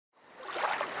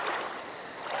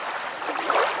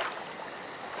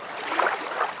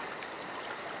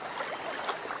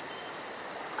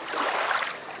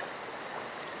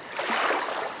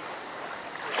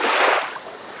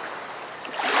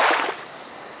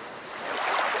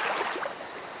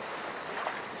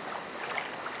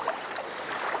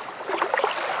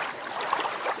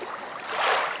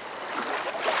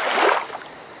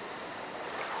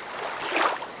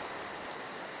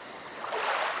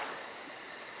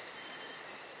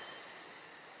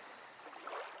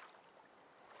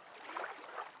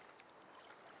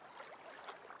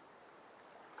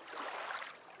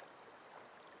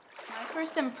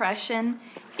first impression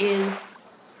is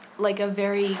like a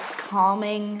very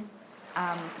calming,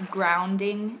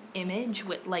 grounding image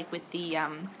with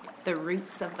the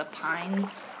roots of the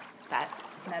pines, that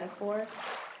metaphor.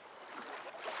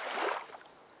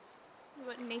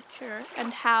 About nature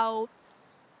and how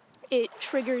it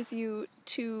triggers you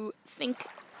to think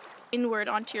inward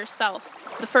onto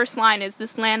yourself. The first line is,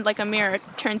 "This land like a mirror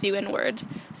turns you inward."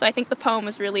 So I think the poem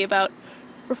is really about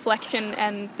reflection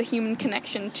and the human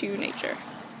connection to nature.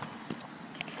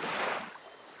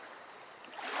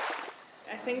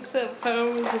 I think the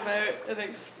poem is about an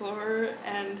explorer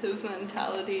and his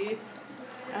mentality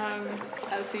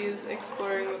as he's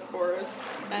exploring the forest,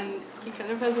 and he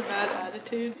kind of has a bad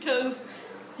attitude because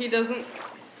he doesn't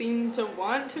seem to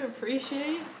want to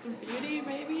appreciate beauty,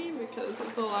 maybe, because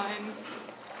of the line,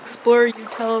 "Explorer, you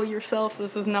tell yourself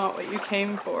this is not what you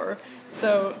came for."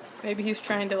 So maybe he's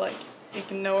trying to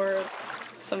ignore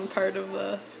some part of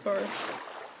the forest.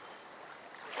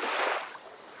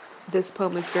 This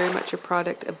poem is very much a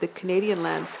product of the Canadian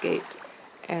landscape,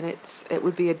 and it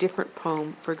would be a different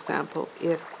poem, for example,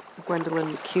 if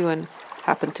Gwendolyn McEwen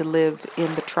happened to live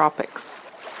in the tropics.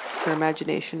 Her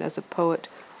imagination as a poet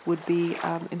would be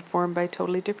informed by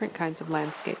totally different kinds of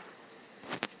landscape.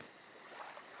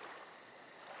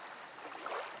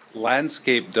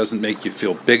 Landscape doesn't make you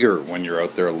feel bigger when you're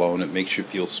out there alone. It makes you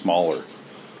feel smaller.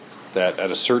 That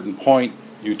at a certain point,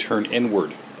 you turn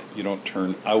inward. You don't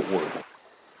turn outward.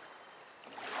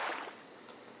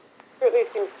 Certainly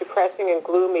seems depressing and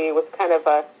gloomy with kind of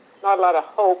not a lot of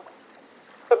hope.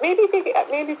 But maybe think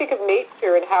of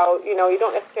nature and how, you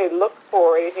don't necessarily look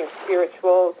for anything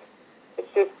spiritual. It's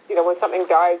just, when something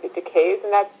dies, it decays,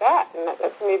 and that's that. And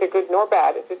that's neither good nor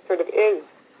bad. It just sort of is.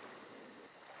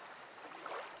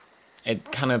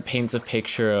 It kind of paints a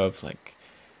picture of,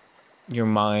 your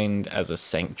mind as a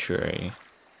sanctuary,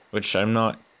 which I'm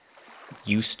not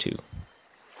used to.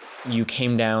 You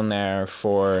came down there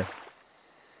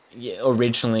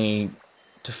originally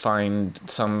to find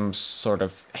some sort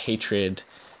of hatred,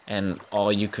 and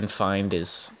all you can find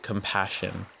is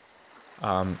compassion.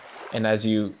 And as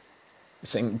you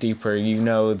sink deeper, you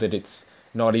know that it's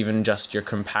not even just your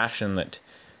compassion that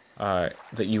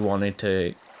you want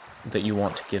to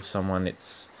give someone.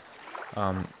 It's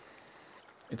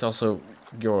also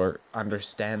your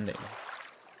understanding.